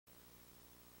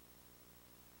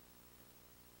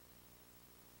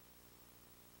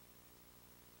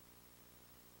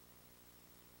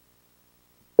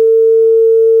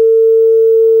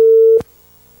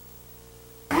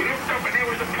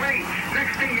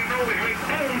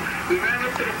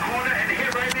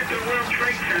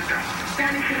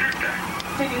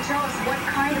tell us what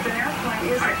kind of an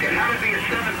airplane is it? It had to be a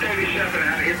 737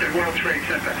 and it hit the World Trade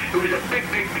Center. It was a big,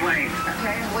 big plane.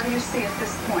 Okay, and what do you see at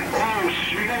this point? Oh,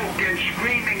 smoke and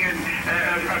screaming and,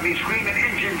 screaming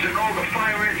engines and all the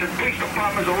fire engines and police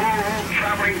departments are all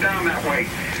traveling down that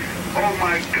way. Oh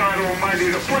my God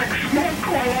almighty, the black smoke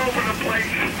all over the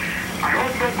place. I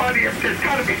hope nobody, there's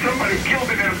got to be somebody killed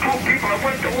in there, poor people that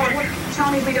went to work.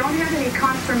 Tommy, we don't have any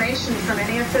confirmation from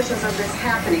any officials of this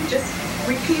happening. Just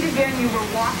repeat again, you were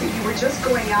walking, you were just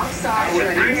going outside. I was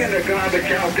bringing the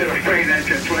garbage out to the freight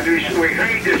entrance when we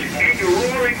heard this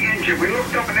roaring engine. We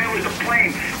looked up and there was a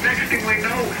plane. Next thing we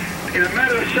know, in a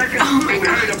matter of seconds, we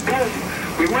heard a boom.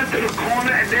 We went to the corner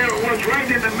and there it was right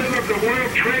in the middle of the World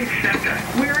Trade Center.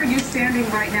 Where are you standing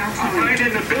right now, Tommy? I'm right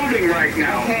in the building right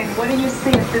now. Okay, and what do you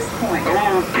see at this point?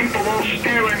 Oh, people all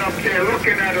staring up there,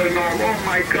 looking at it and all. Oh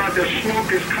my God, the smoke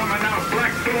is coming out.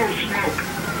 Black billow smoke.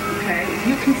 Okay,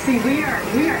 you can see we are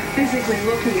physically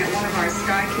looking at one of our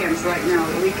sky cams right now.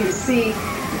 We can see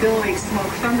billowing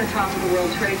smoke from the top of the World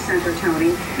Trade Center,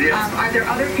 Tony. Yeah. Are there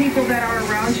other people that are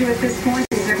around you at this point?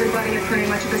 Is everybody in pretty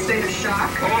much of a state of shock?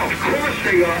 Oh, of course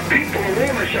they are. People are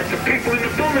all in shock. The people in the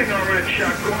building are in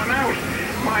shock going out.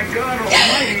 My God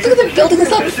almighty. Look at the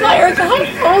building's on fire, guys.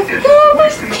 Oh, God,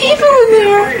 there's people in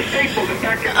there. Oh,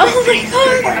 my God.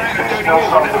 There's still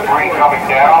some debris coming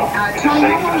down. It is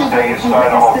safe to stay inside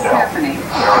the hotel.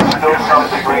 There is still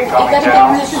some debris coming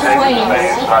down. It's safe to stay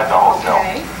inside the hotel.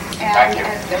 Okay. Thank you.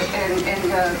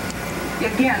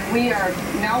 Again, we're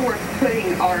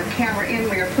putting our camera in,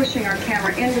 we are pushing our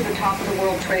camera into the top of the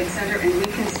World Trade Center, and we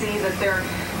can see that there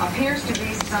appears to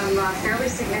be some fairly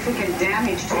significant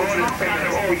damage to the top of it.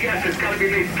 Oh, yes, it's got to be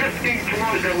these 15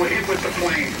 floors that were hit with the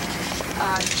plane.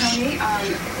 Tony,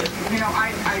 I'm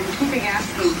keeping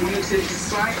asking you to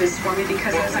describe this for me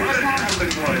because as I'm telling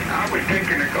you, I was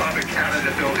taking the garbage out of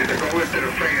the building to go into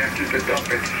the freight entrance to dump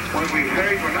it. When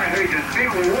I heard this big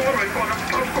roaring going on,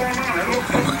 what's going on? I looked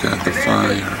up, Look at the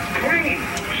fire. Plane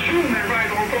zooming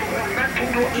right over, not too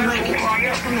high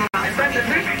up. And then the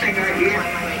next thing I hear,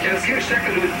 in a few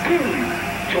seconds, was boom.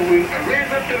 So we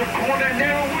ran up to the corner, and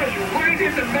there it was, right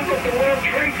in the middle of the World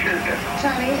Trade Center.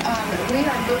 Tony, we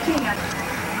are looking at...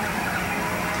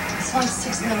 It's only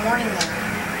 6 in the morning there.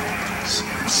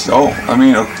 So, I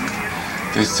mean,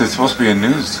 it's supposed to be a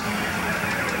news.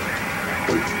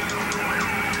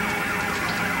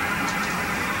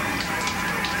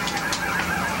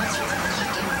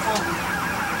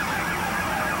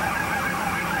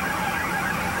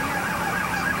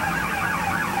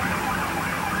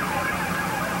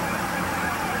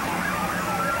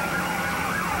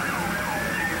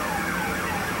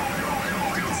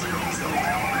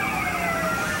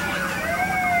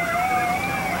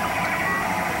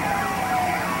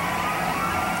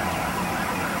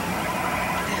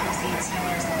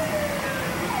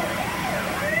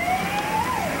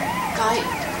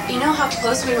 You know how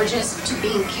close we were just to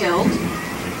being killed?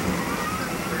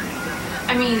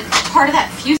 I mean, part of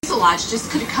that fuselage just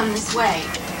could have come this way.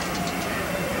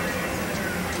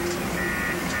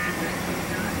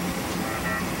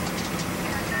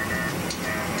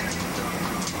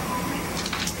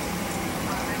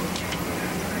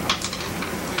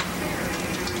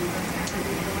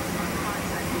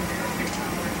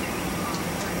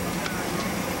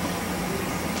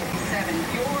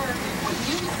 What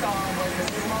you saw was a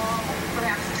small,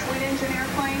 perhaps twin-engine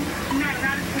airplane? No,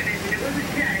 not a twin engine. It was a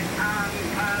jet.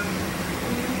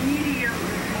 Medium,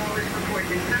 smallish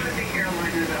proportions. Not a big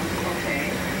airliner, though.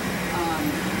 Okay.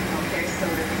 Okay, so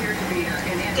it appeared to be an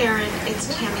engine. Darren,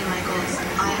 it's Tammy Michaels.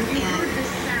 I'm in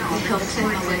the Hilton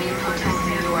Millennium Hotel in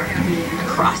New York.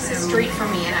 Across the street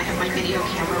from me, and I have my video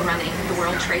camera running, the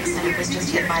World Trade Center was just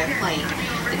hit by a plane.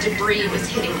 The debris was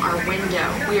hitting our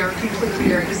window. We are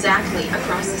exactly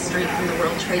across the street from the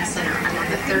World Trade Center. I'm on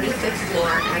the 35th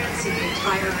floor, and I can see the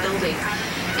entire building.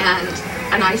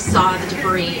 And I saw the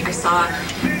debris. I saw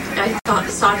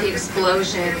the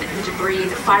explosion, the debris,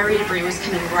 the fiery debris was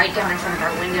coming right down in front of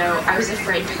our window. I was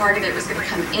afraid part of it was going to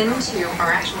come into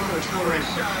our actual hotel room.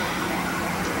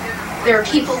 There are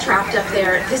people trapped up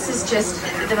there. This is just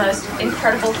the most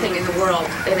incredible thing in the world,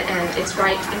 and it's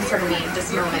right in front of me at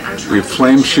this moment. We have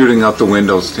flames shooting out the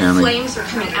windows, Tammy. Flames are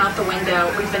coming out the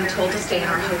window. We've been told to stay in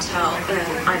our hotel, and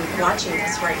I'm watching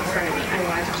this right in front of me. I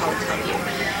wanted to call and tell you.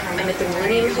 I'm at the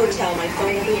Millennium Hotel. My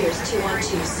phone number here is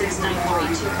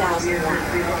 212-693-2001.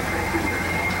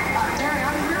 Mary,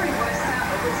 I'm hearing what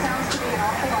it sounds to be an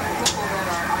awful lot of people that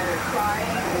are either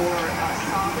crying or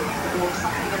sobbing or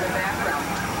something in the background.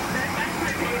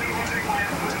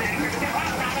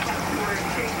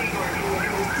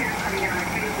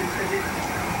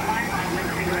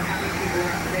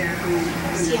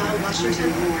 Seattle,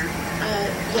 Washington.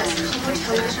 Yes, Como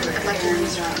Television. I'd like to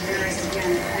newsroom, please.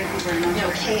 No,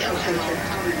 KOMO.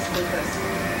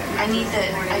 I need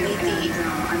the. Okay.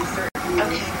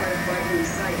 Let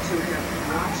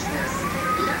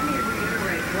me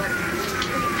reiterate what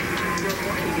you're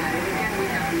looking at. And again, we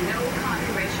have no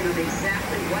confirmation of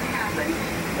exactly what happened,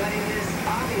 but it is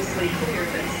obviously clear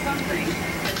that something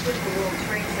has hit the World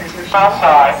Trade Center.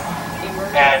 Outside,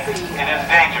 and it is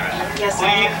dangerous. Yes,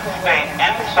 please stay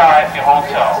inside the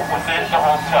hotel, within the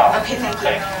hotel. Okay, thank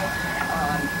you.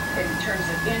 In terms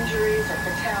of injuries or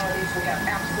fatalities, we have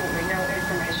absolutely no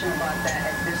information about that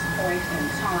at this point in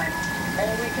time. All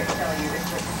we can tell you is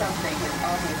that something has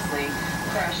obviously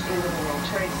crashed into the World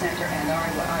Trade Center, and I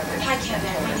would Hi,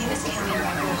 Kevin. My name is Kevin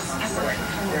Michaels. I'm working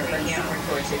from the there have been radio. some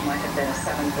reports it might have been a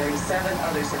 737.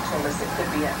 Others have told us it could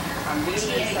be a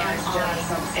medium-sized jet of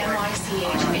some sort.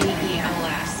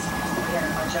 TAMICHAELS. Again,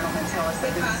 our gentlemen tell us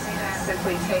that this is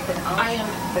simply taken off I am,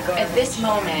 the garbage. at this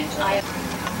moment, I am.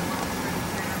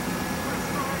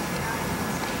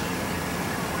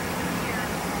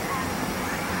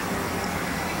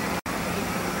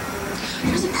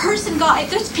 There's a person, guy.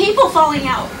 There's people falling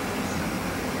out.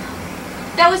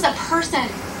 That was a person.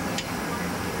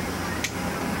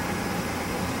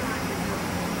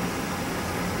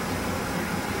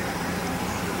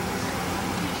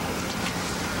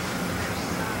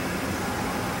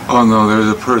 Oh no, there's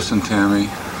a person, Tammy.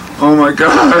 Oh my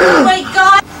God. Oh my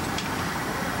God.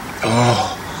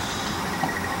 Oh.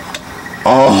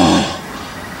 Oh.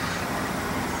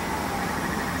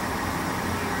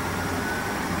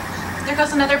 There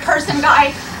goes another person,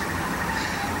 guy.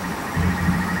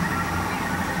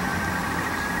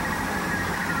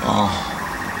 Oh.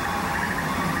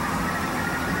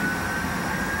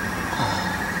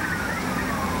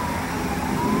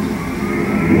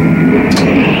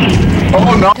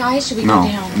 Oh no. Guys, should we No, go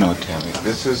down? no, Tammy.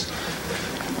 This is,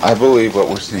 I believe what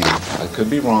we're seeing. I could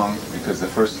be wrong because the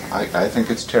first, I think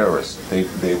it's terrorists. They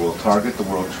will target the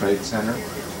World Trade Center.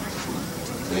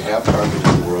 They have targeted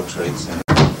the World Trade Center.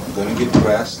 I'm going to get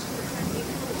dressed.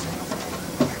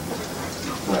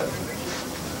 But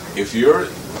if you're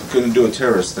going to do a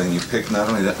terrorist thing, you pick not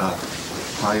only the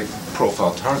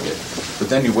high-profile target, but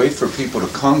then you wait for people to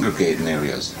congregate in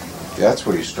areas. That's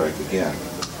where you strike again.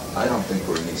 I don't think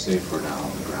we're any safer now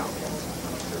on the ground.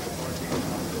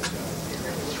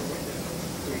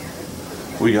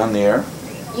 Were you on the air?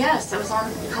 Yes, I was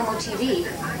on Como TV.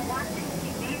 I'm watching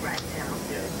TV right now,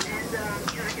 and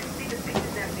I can see the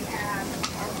pictures that we have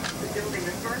of the building,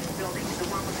 the first building, the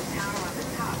one with the tower on the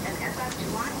top. And as I was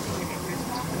watching it and we're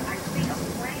talking, I see a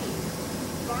plane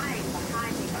flying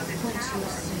behind the other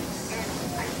tower.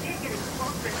 And I did get it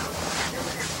closer, and I was still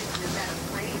thinking, is that a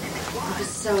plane? And it was. It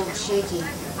was so shaky.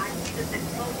 I see that it's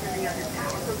close to the other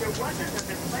tower, so there was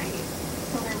another plane.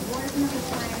 So there was another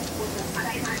plane with a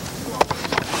second.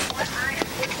 What I am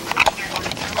looking at on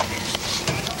television,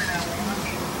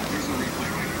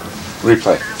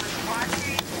 Replay. I was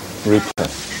watching Replay.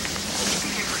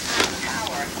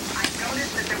 tower, I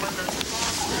noticed that there was a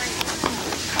small plane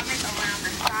coming around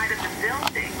the side of the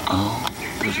building. Oh.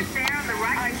 You see it there on the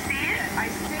right? I see it. I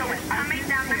see it. So it's coming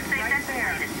down the same. That's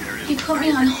there. He put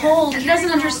me on hold. He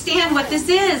doesn't understand what this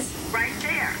is. Right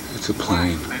there. It's a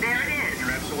plane. There it is.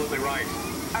 You're absolutely right.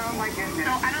 Oh my goodness.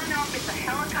 So I don't know if it's a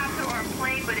helicopter or a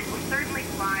plane, but it was certainly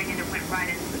flying and it went right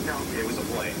into the building. It was a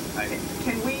plane.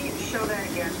 Can we show that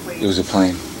again, please? It was a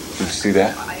plane. Did you see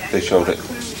that? They showed it.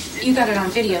 You got it on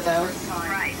video, though.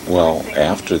 Right. Well,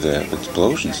 after the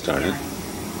explosion started.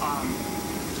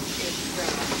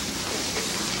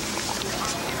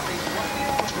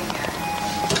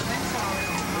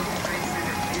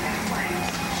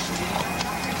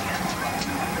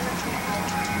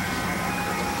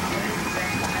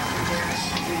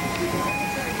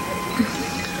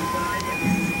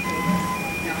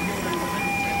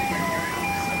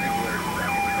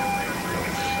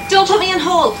 Don't put me on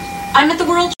hold. I'm at the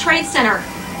World Trade Center.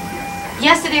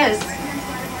 Yes, it is.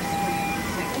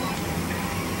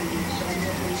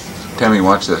 Tammy,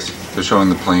 watch this. They're showing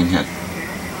the plane hit.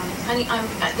 Honey,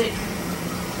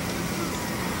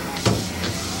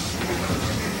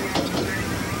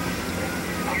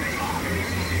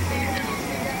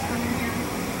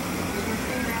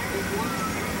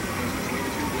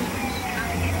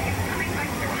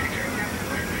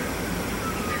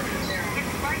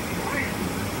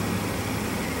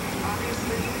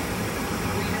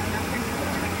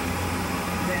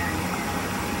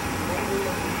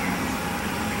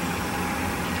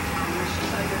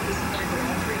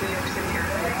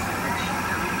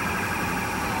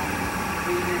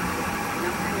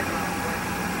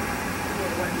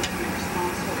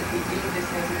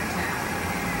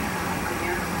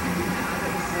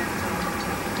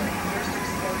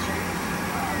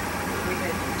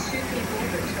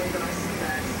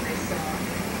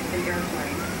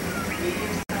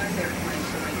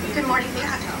 Good morning,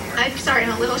 Pat. I'm sorry,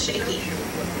 I'm a little shaky.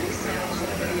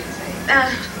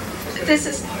 This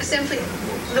is simply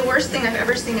the worst thing I've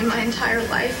ever seen in my entire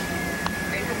life.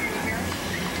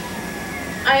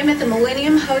 I am at the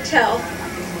Millennium Hotel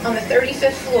on the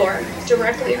 35th floor,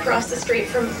 directly across the street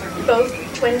from both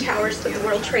twin towers of the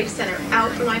World Trade Center.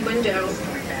 Out from my window,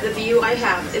 the view I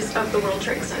have is of the World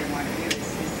Trade Center.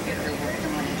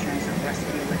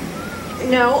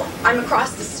 No, I'm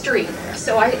across the street,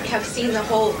 so I have seen the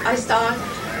whole, I saw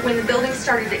when the building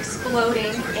started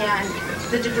exploding and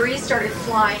the debris started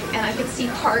flying, and I could see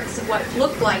parts of what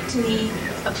looked like to me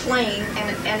a plane,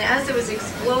 and as it was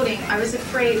exploding, I was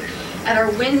afraid at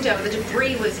our window, the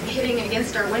debris was hitting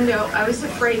against our window. I was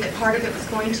afraid that part of it was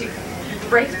going to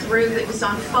break through, that it was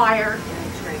on fire.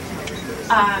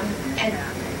 And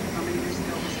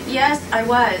yes, I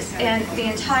was, and the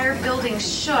entire building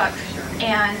shook.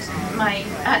 And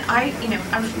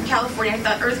I'm from California. I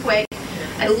thought earthquake.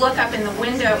 I look up and the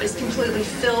window is completely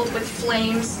filled with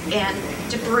flames and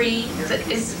debris that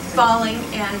is falling.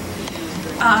 And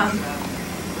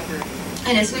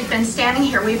as we've been standing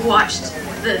here, we've watched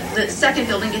the second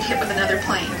building get hit with another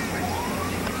plane.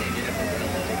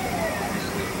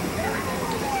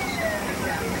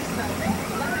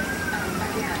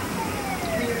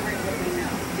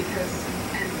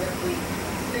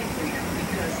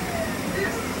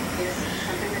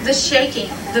 The shaking,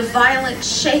 the violent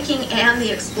shaking and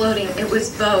the exploding, it was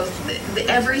both.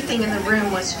 Everything in the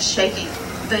room was shaking.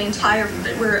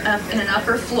 We're up in an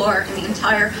upper floor and the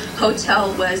entire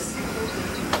hotel was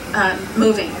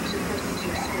moving.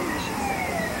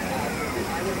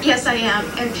 Yes, I am.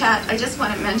 And Pat, I just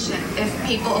want to mention, if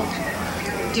people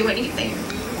do anything,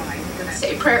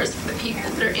 say prayers for the people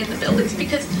that are in the buildings,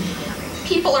 because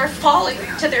people are falling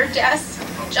to their deaths,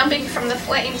 jumping from the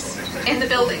flames in the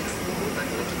buildings.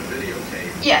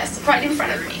 Yes, right in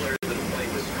front of me.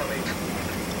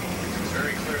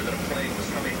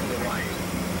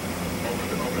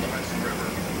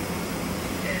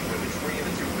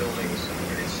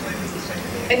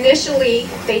 Initially,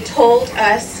 they told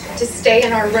us to stay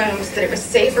in our rooms, that it was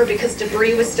safer because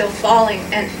debris was still falling,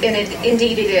 and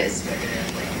indeed it is.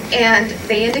 And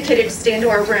they indicated to stay into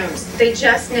our rooms. They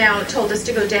just now told us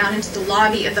to go down into the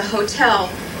lobby of the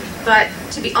hotel, but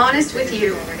to be honest with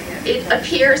you, it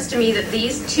appears to me that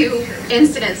these two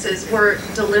incidences were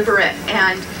deliberate,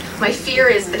 and my fear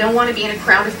is I don't want to be in a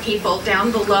crowd of people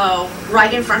down below,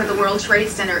 right in front of the World Trade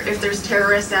Center, if there's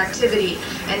terrorist activity,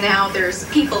 and now there's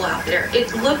people out there.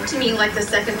 It looked to me like the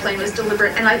second plane was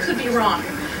deliberate, and I could be wrong,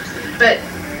 but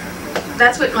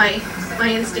that's what my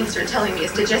instincts are telling me,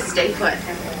 is to just stay put.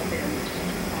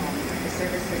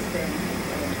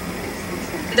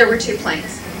 There were two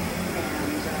planes.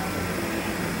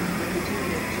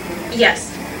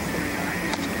 Yes.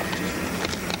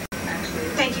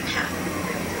 Thank you, Pat.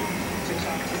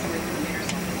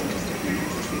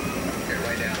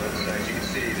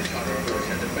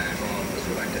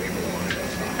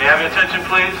 May I have your attention,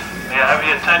 please? May I have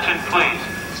your attention, please?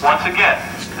 Once again,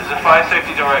 this is the Fire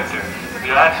Safety Director.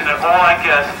 We are asking that all our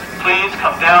guests please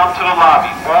come down to the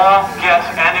lobby. All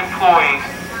guests and employees,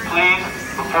 please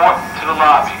report to the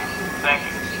lobby. Thank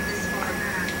you.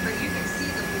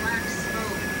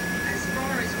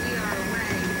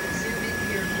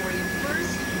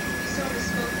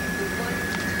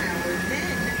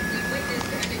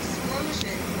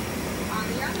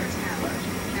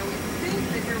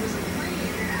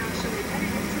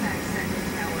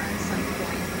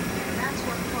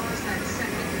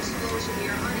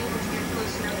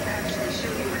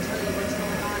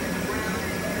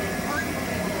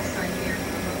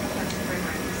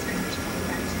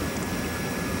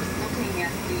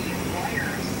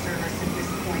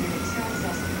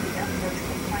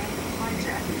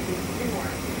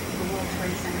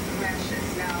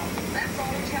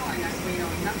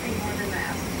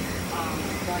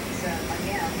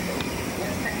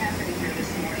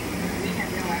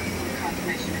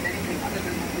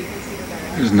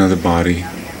 There's another body.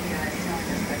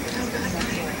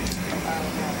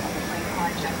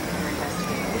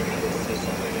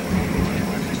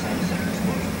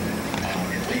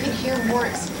 We can hear more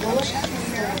explosions.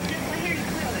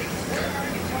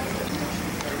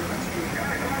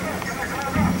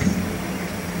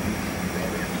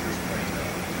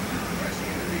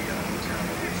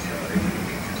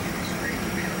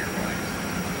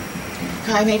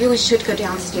 God, maybe we should go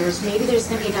downstairs. Maybe there's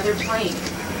going to be another plane.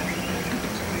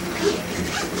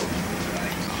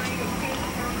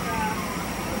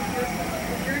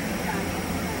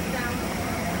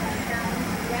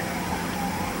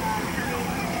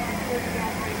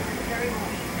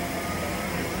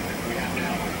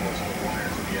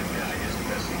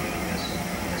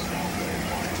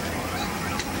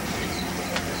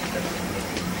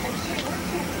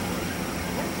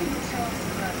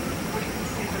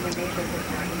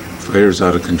 Fire's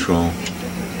out of control.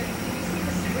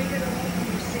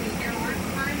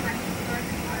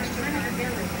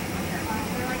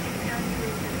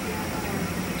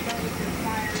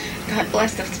 God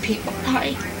bless those people.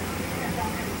 Hi.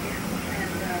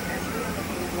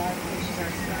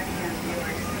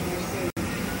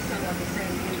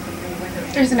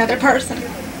 There's another person.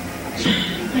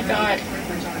 Oh my God.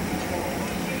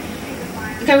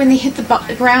 Okay, when they hit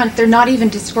the ground, they're not even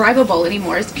describable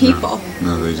anymore as people.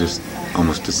 No, they just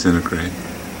almost disintegrate.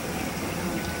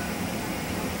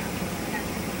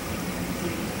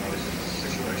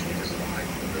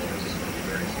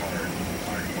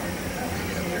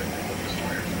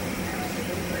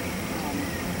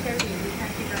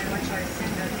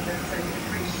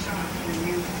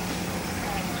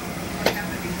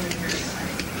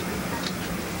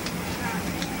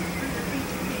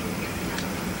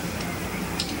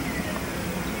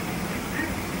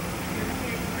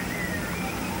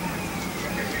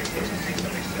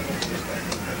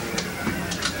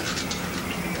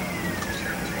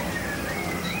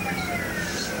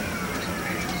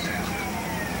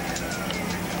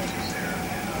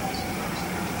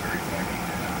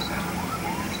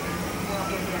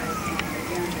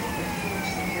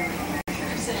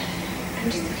 I'm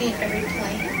just looking at every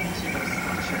plane.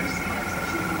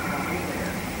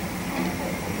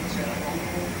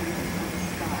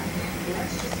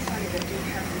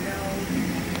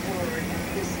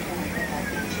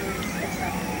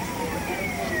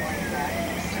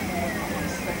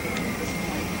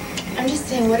 I'm just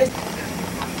saying, what if...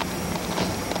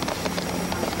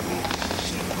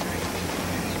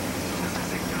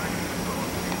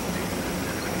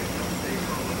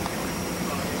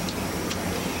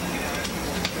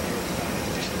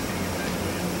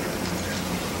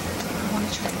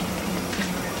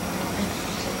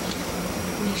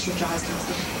 Your jaws down.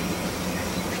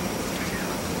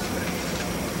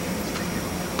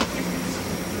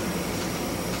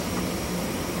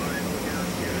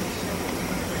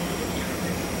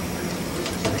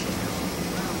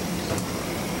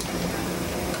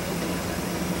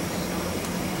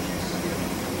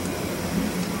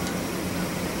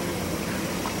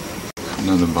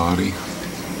 Another body.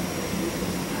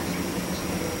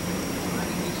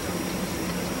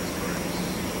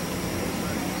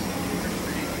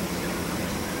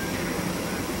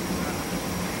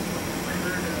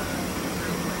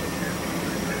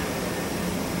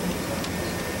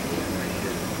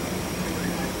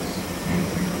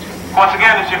 Once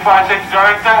again, it's your fire safety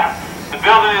director. The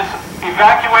building is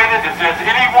evacuated. If there's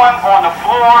anyone on the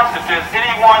floors, if there's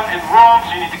anyone in rooms,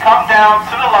 you need to come down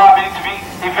to the lobby to be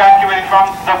evacuated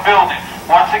from the building.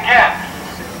 Once again,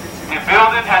 the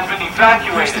building has been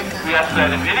evacuated. We have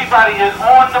said if anybody is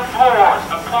on the floors,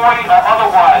 employee or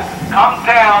otherwise, come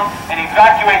down and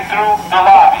evacuate through the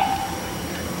lobby.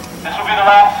 This will be the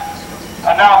last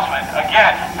announcement.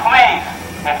 Again, please,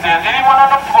 if there's anyone on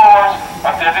the floors,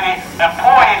 or if there's any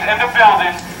employees in the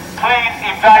building, please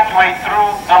evacuate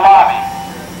through the lobby.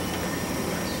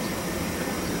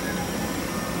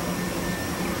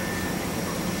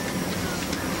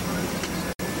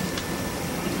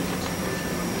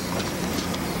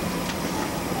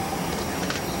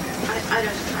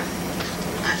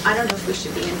 I don't know if we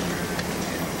should be in here.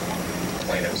 The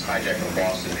plane that was hijacked from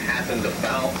Boston happened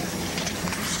about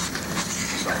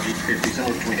 8:50,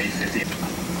 somewhere between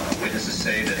 8:50. Witnesses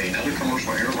say that another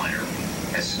commercial airliner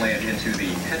has slammed into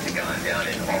the Pentagon down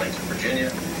in Arlington, Virginia.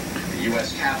 The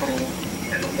U.S. Capitol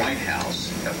and the White House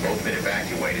have both been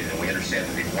evacuated, and we understand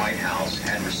that the White House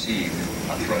had received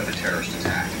a threat of a terrorist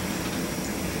attack.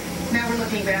 Now we're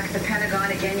looking back at the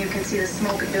Pentagon. Again, you can see the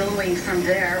smoke billowing from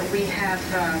there. We have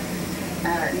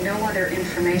no other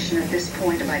information at this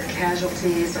point about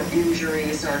casualties or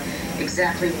injuries or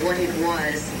exactly what it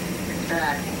was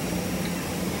that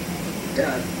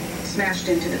smashed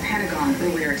into the Pentagon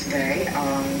earlier today.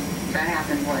 That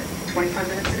happened, what, 25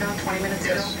 minutes ago, 20 minutes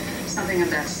ago? Something of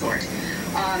that sort.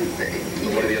 One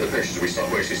of the other pictures we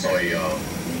actually saw a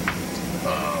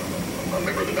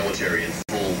member of the military in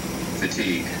full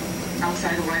fatigue.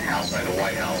 Outside the White House. Outside the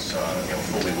White House,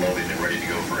 fully loaded and ready to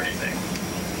go for anything.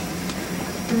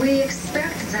 We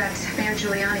expect that Mayor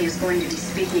Giuliani is going to be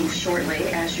speaking shortly.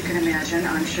 As you can imagine,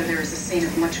 I'm sure there is a scene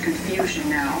of much confusion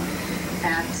now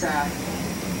at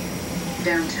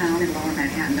downtown in Lower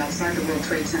Manhattan, outside the World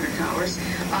Trade Center towers.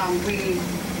 We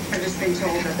have just been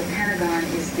told that the Pentagon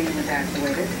is being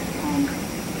evacuated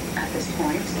at this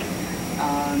point.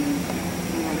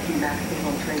 We're looking back at the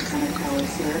World Trade Center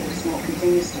towers here. The smoke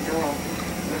continues to build.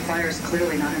 The fire is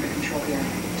clearly not under control yet.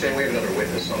 Jay, we have another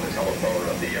witness on the telephone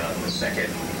of the second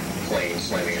plane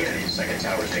slamming into the second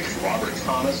tower's name is Robert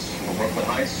Thomas from Brooklyn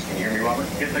Heights. Can you hear me, Robert?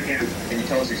 Yes, I can. Can you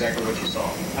tell us exactly what you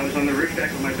saw? I was on the roof deck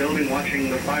of my building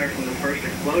watching the fire from the first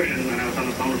explosion, and I was on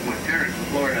the phone with my parents in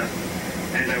Florida,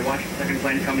 and I watched the second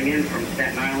plane coming in from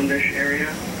Staten Island-ish area.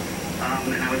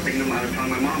 And I was telling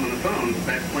my mom on the phone,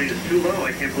 that plane is too low.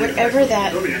 I can't believe whatever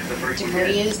that building. That's the first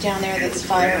debris is down there that's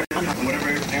fire.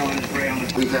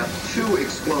 We have two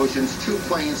explosions, two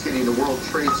planes hitting the World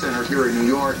Trade Center here in New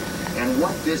York, and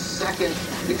what this second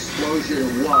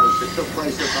explosion was that took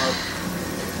place about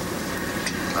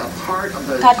a part of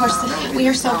the God, we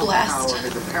are so blessed. Tower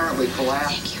has apparently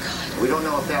collapsed. Thank you, God. We don't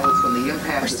know if that was from the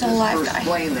impact of this first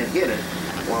plane that hit it,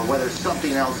 or whether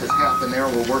something else has happened there.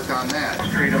 We'll work on that.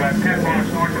 Street, about 10 blocks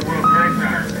north of World Trade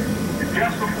Center. And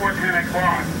just before 10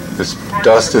 o'clock. This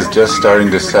dust is just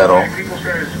starting to settle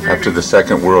after the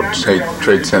second World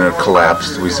Trade Center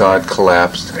collapsed. We saw it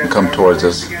collapse and come towards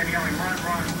us.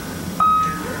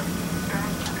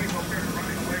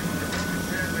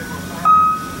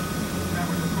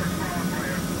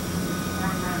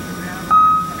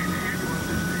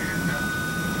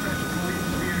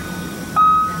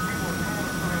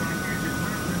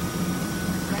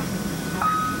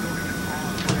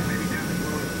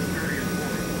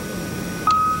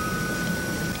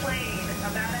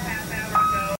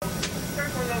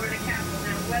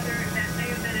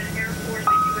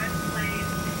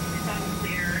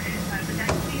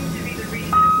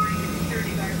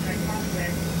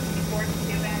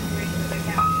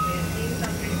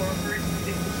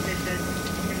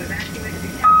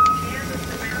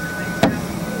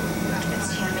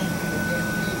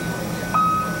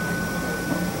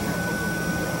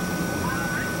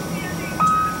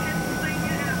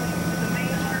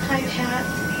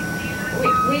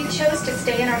 We chose to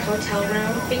stay in our hotel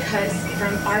room because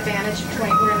from our vantage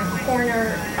point, we're in a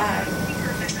corner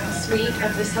suite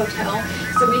of this hotel.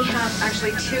 So we have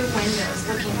actually two windows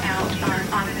looking out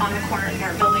on the corner of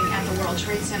our building at the World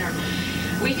Trade Center.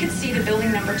 We could see the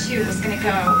building number 2 was going to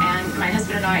go, and my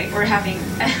husband and I were having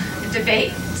a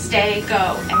debate, stay,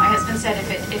 go. And my husband said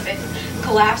if it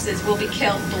collapses, we'll be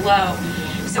killed below.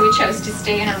 So we chose to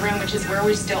stay in our room, which is where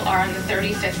we still are on the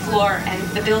 35th floor. And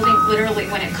the building, literally,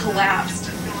 when it collapsed,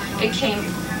 it came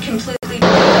completely...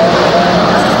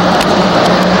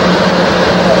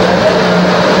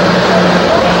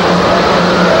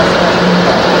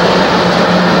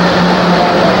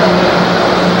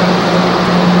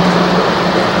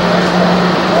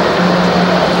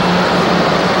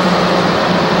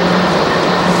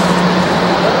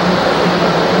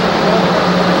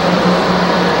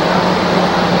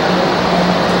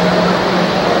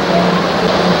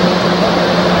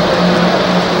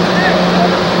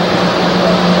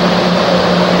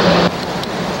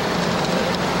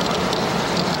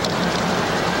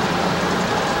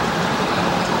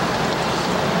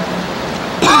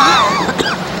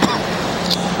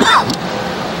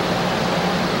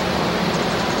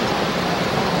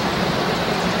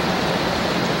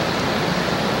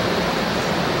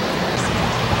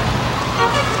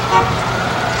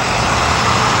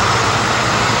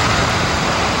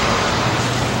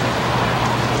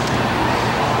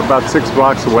 About 6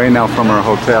 blocks away now from our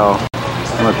hotel.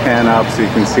 I'm going to pan up so you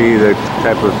can see the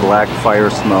type of black fire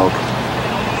smoke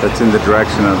that's in the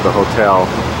direction of the hotel.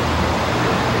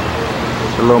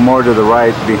 A little more to the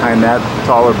right, behind that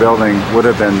taller building, would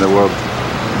have been the World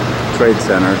Trade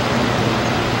Center.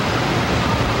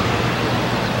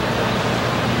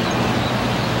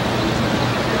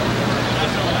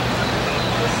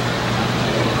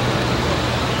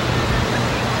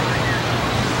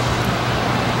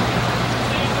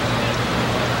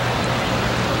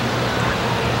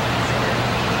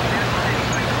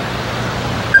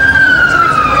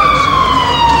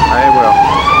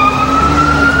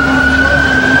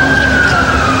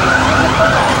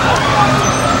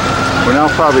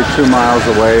 Probably 2 miles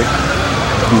away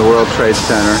from the World Trade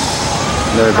Center.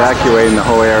 They're evacuating the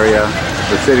whole area.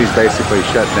 The city's basically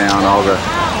shut down. All the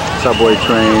subway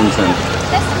trains and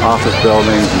office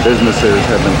buildings and businesses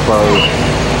have been closed.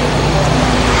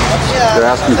 They're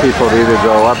asking people to either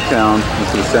go uptown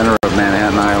into the center of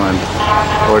Manhattan Island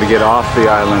or to get off the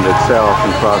island itself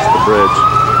and cross the bridge.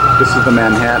 This is the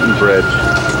Manhattan Bridge.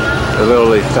 There are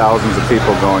literally thousands of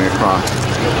people going across.